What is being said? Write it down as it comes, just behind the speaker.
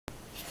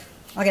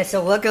Okay,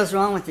 so what goes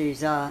wrong with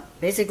these?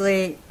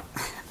 Basically,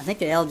 I think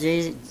the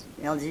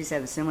LGs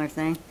have a similar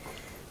thing,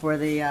 where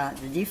the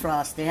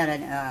defrost, they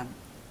had an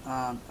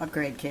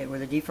upgrade kit where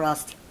the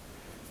defroster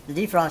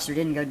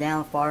didn't go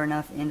down far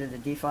enough into the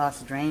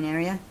defrost drain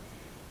area.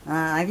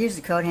 I've used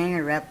a coat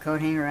hanger, wrap a coat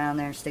hanger around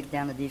there, and stick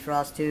down the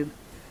defrost tube.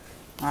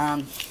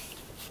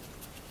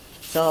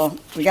 So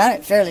we got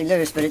it fairly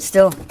loose, but it's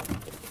still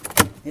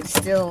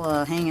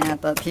hanging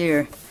up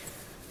here.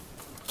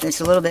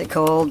 It's a little bit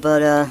cold,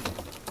 but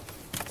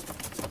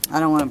I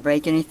don't want to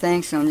break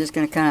anything, so I'm just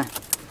going to kind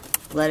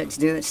of let it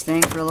do its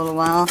thing for a little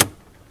while.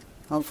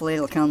 Hopefully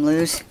it'll come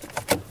loose.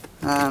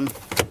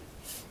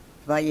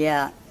 But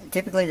yeah,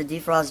 typically the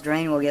defrost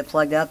drain will get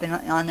plugged up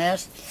on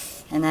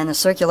this, and then the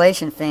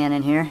circulation fan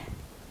in here,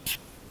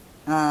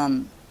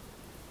 the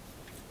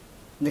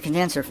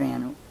condenser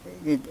fan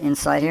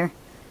inside here,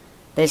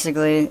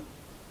 basically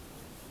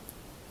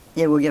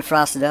it will get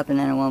frosted up and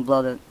then it won't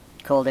blow the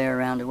cold air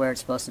around to where it's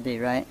supposed to be,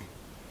 right?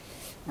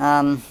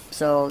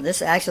 So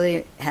this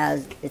actually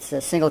it's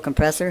a single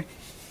compressor,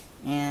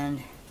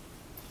 and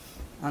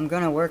I'm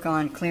going to work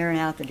on clearing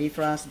out the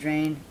defrost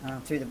drain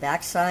through the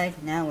back side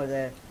now with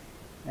a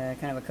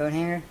kind of a coat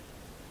hanger.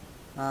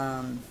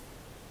 And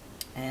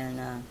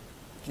you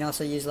can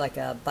also use like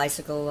a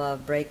bicycle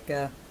brake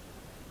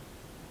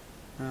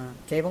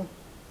cable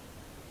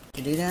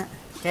to do that.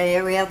 Okay,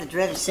 here we have the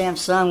dreaded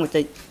Samsung with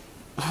the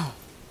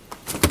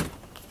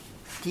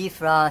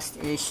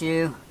defrost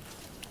issue.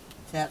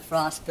 That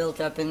frost built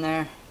up in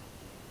there.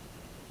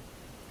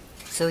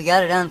 So we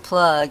got it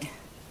unplugged.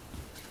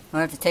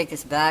 We'll have to take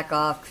this back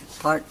off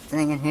part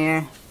thing in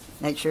here.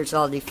 Make sure it's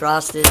all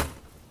defrosted.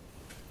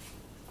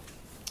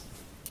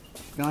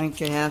 Going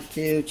to have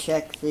to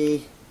check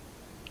the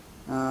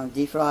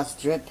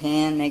defrost drip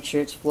pan, make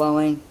sure it's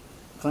flowing,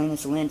 clean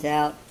this lint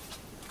out.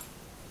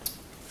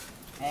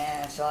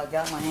 And so I've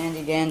got my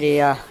handy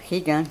dandy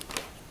heat gun,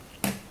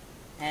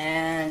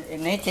 and it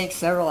may take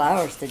several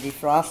hours to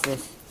defrost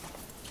this.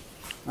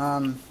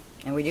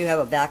 And we do have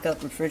a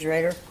backup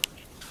refrigerator.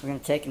 We're going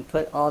to take and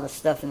put all the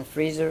stuff in the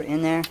freezer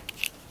in there,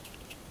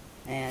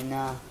 and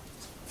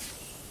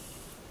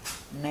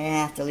may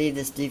have to leave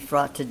this to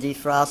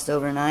defrost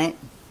overnight,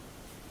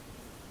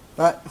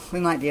 but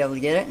we might be able to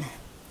get it.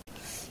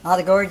 Ah,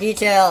 the gory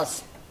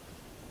details.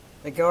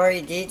 The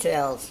gory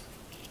details.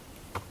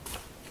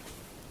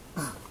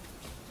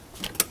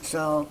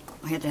 So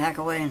we have to hack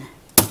away and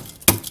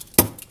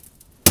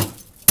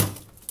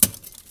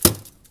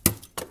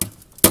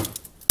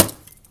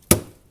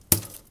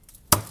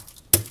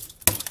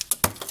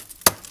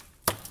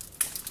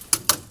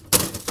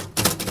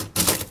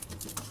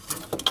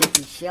get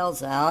these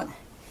shells out,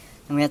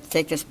 and we have to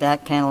take this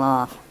back panel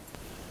off.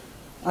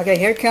 Okay,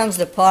 here comes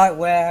the part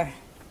where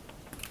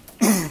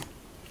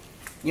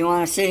you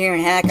want to sit here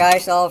and hack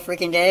ice all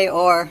freaking day,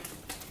 or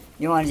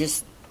you want to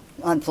just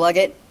unplug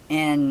it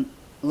and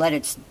let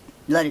it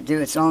do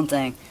its own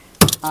thing.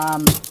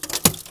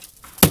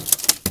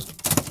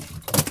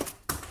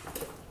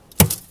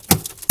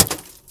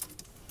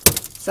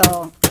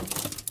 So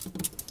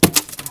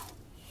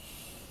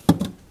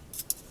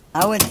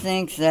I would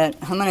think that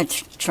I'm going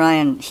to try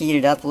and heat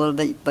it up a little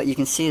bit, but you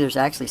can see there's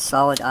actually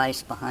solid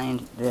ice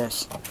behind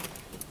this,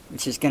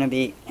 which is going to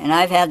be, and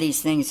I've had these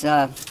things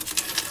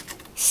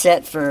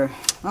set for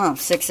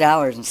 6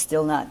 hours and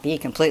still not be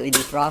completely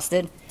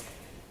defrosted.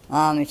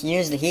 If you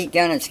use the heat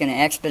gun, it's going to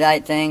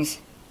expedite things.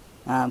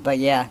 But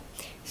yeah,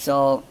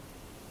 so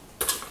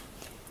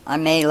I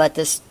may let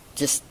this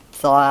just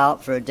thaw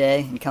out for a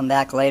day and come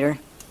back later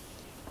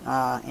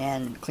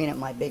and clean up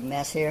my big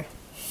mess here,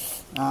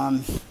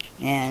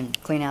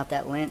 and clean out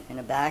that lint in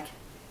the back.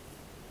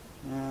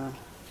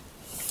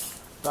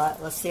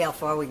 But let's see how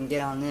far we can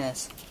get on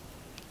this.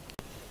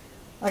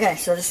 Okay,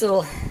 so this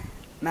little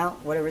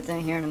mount whatever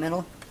thing here in the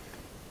middle,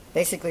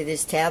 basically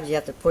these tabs you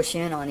have to push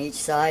in on each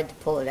side to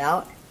pull it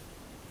out.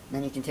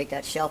 Then you can take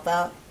that shelf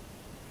out.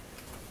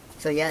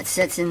 So yeah, it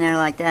sits in there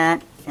like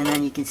that, and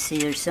then you can see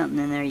there's something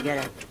in there. You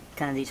got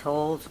kind of these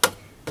holes.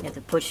 You have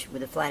to push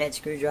with a flathead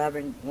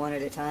screwdriver one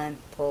at a time,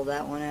 pull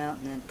that one out,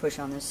 and then push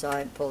on this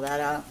side, pull that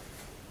out,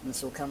 and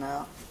this will come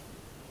out.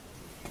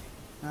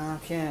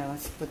 Okay,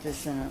 let's put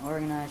this in an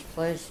organized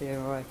place here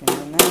where I can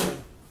remember.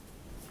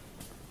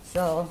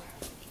 So,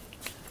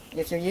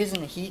 if you're using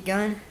the heat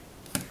gun,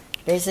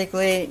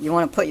 basically you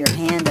want to put your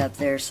hand up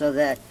there so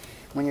that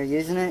when you're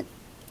using it,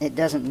 it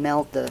doesn't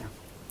melt the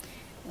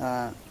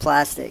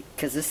plastic,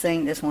 because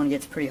this one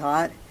gets pretty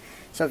hot.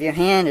 So if your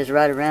hand is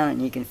right around it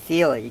and you can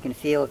feel it, you can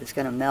feel if it's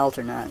going to melt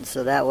or not,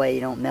 so that way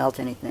you don't melt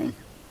anything.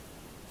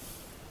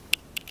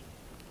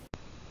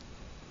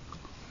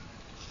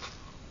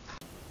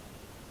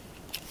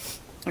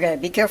 Okay,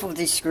 be careful with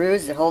these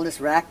screws that hold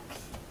this rack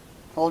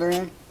holder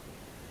in.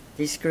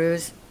 These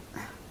screws,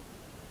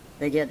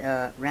 they get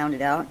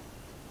rounded out,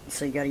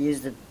 so you got to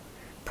use the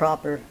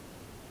proper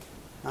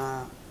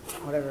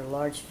whatever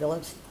large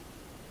Phillips,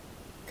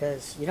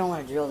 because you don't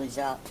want to drill these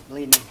out,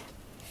 believe me.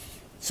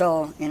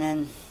 So, and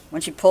then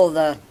once you pull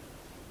there's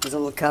a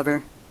little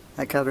cover,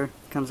 that cover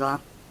comes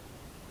off.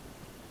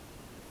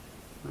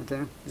 Right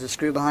there. There's a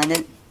screw behind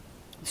it.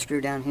 A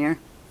screw down here.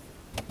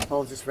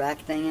 Holds this rack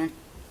thing in.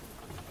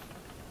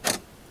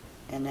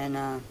 And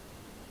then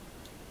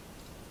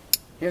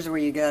here's where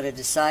you got to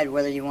decide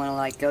whether you want to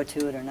like go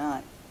to it or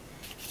not.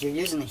 If you're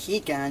using the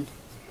heat gun,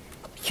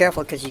 be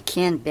careful because you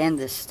can bend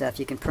this stuff.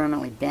 You can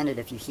permanently bend it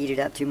if you heat it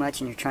up too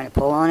much and you're trying to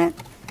pull on it.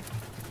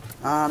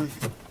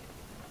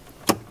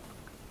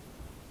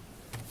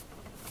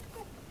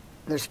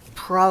 There's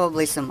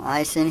probably some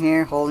ice in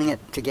here holding it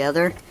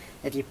together.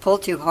 If you pull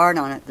too hard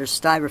on it, there's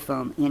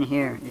styrofoam in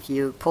here. If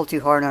you pull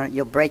too hard on it,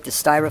 you'll break the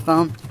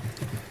styrofoam.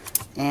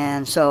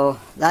 And so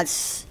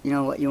that's, you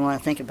know, what you want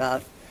to think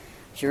about.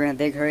 If you're in a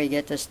big hurry to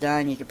get this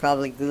done, you could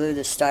probably glue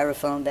the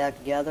styrofoam back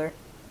together.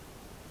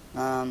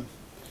 But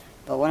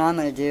what I'm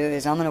going to do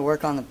is I'm going to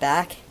work on the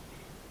back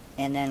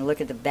and then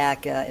look at the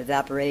back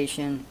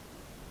evaporation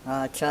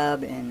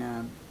tub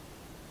and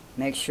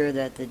make sure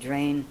that the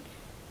drain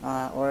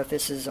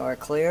orifices are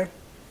clear.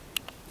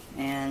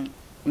 And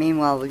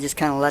meanwhile, we'll just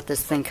kind of let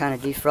this thing kind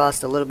of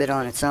defrost a little bit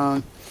on its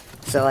own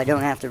so I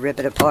don't have to rip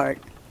it apart.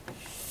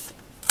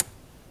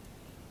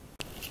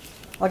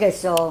 Okay,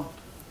 so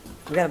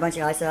we got a bunch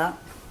of ice out.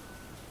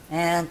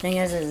 And the thing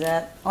is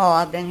that,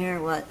 I've been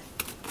here, what,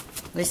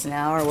 at least an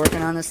hour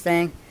working on this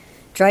thing.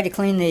 Tried to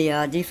clean the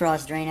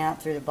defrost drain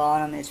out through the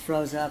bottom. It's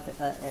froze up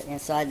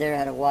inside there. I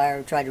had a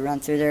wire. Tried to run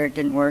through there. It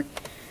didn't work.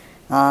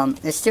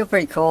 It's still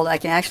pretty cold. I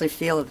can actually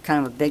feel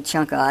kind of a big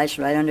chunk of ice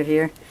right under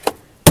here.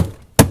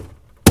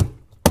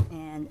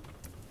 And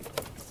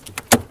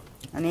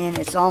I mean,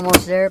 it's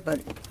almost there, but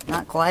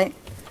not quite.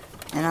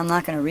 And I'm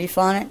not going to reef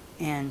on it.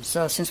 And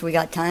so since we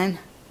got time,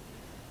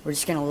 we're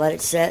just going to let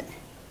it set.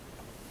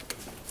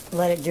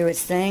 Let it do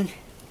its thing.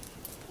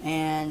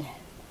 And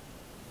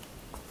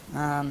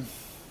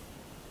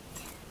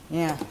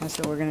yeah, that's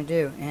what we're going to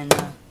do. And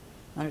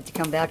I have to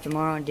come back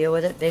tomorrow and deal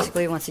with it.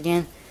 Basically, once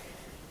again,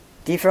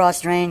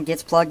 defrost drain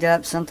gets plugged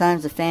up.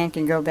 Sometimes the fan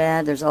can go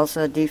bad. There's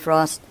also a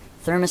defrost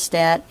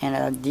thermostat and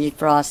a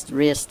defrost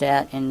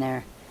rheostat in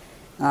there.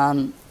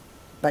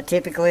 But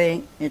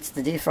typically, it's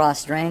the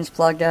defrost drains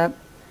plugged up.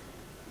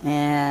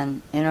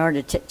 And in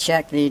order to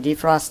check, the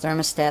defrost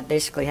thermostat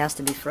basically has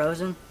to be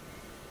frozen.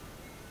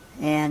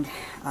 And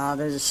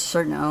there's a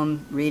certain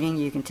ohm reading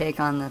you can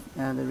take on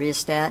the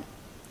rheostat.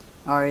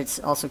 Or it's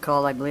also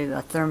called, I believe,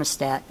 a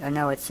thermostat.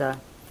 No, it's a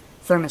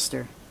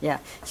thermistor. Yeah,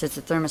 so it's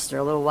a thermistor,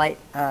 a little white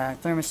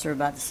thermistor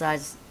about the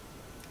size,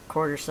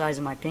 quarter size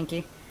of my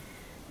pinky.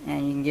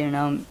 And you can get an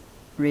ohm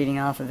reading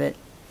off of it.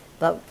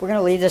 But we're going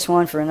to leave this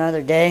one for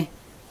another day.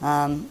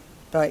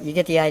 But you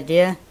get the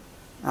idea.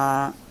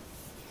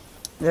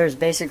 There's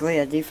basically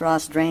a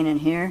defrost drain in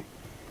here.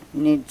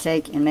 You need to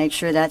take and make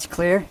sure that's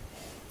clear.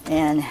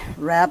 And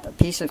wrap a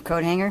piece of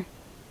coat hanger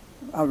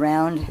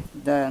around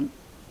the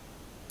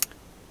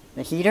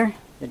heater,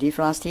 the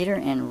defrost heater,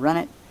 and run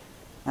it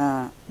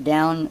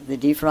down the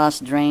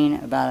defrost drain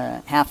about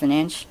a half an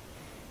inch.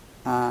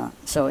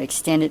 So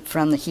extend it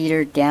from the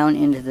heater down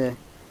into the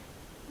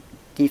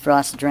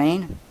defrost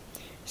drain.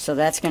 So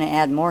that's going to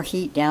add more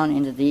heat down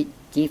into the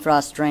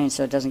defrost drain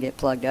so it doesn't get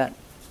plugged up.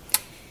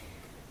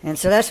 And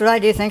so that's what I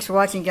do. Thanks for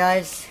watching,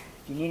 guys.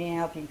 If you need any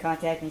help, you can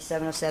contact me,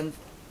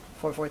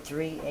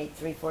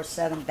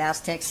 707-443-8347,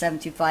 BassTech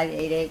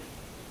 72588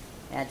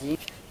 at G.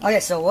 Okay,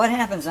 so what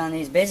happens on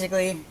these?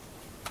 Basically,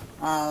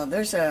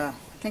 there's a,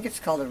 I think it's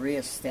called a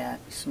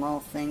rheostat, a small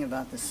thing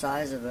about the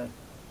size of a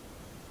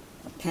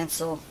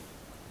pencil,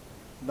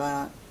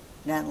 about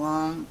that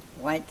long,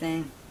 white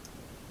thing,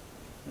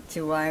 with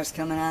two wires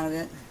coming out of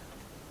it.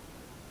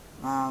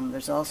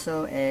 There's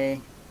also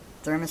a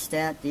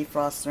thermostat,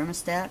 defrost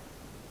thermostat.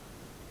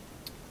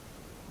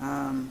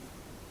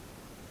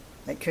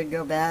 That could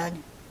go bad.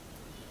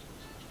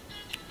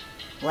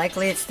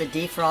 Likely it's the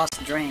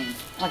defrost drain.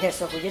 Okay,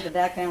 so if we get the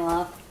back panel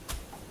off,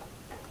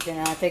 can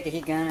I take the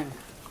heat gun and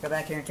go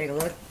back here and take a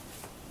look?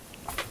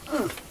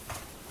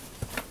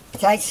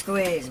 Tight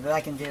squeeze, but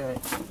I can do it.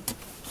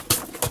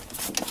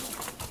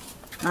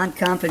 I'm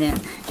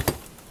confident,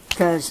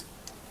 because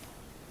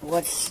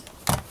what's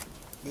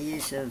the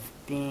use of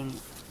being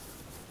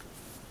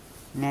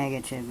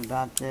negative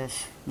about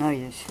this? No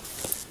use.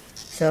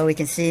 So we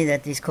can see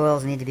that these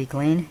coils need to be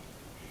cleaned.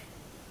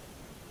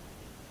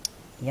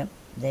 Yep,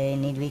 they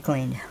need to be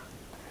cleaned.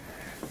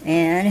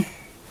 And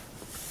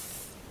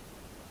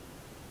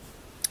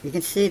you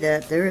can see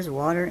that there is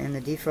water in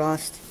the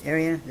defrost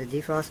area, the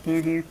defrost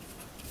pan here.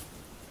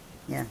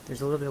 Yeah,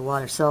 there's a little bit of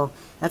water. So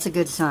that's a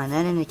good sign.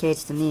 That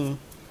indicates to me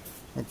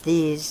that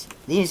these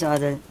are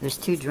there's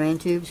two drain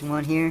tubes,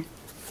 one here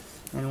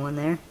and one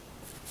there.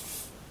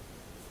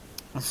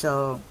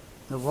 So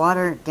the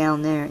water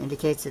down there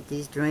indicates that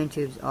these drain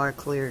tubes are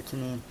clear to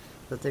me,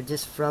 but they're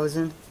just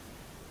frozen.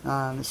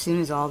 As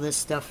soon as all this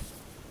stuff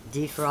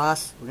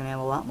defrosts, we're going to have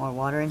a lot more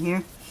water in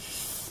here.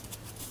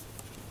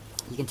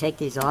 You can take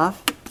these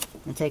off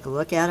and take a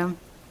look at them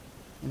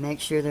and make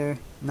sure they're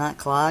not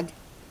clogged.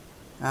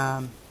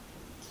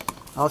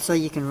 Also,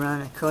 you can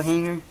run a coat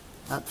hanger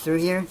up through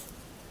here.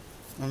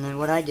 And then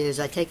what I do is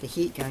I take the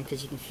heat gun,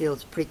 because you can feel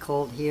it's pretty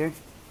cold here.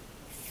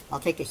 I'll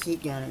take the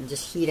heat gun and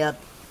just heat up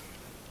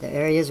the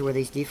areas where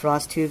these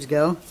defrost tubes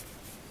go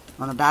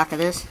on the back of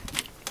this,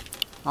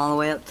 all the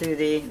way up to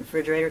the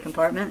refrigerator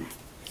compartment,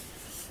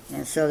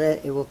 and so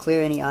that it will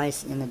clear any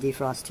ice in the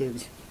defrost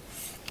tubes.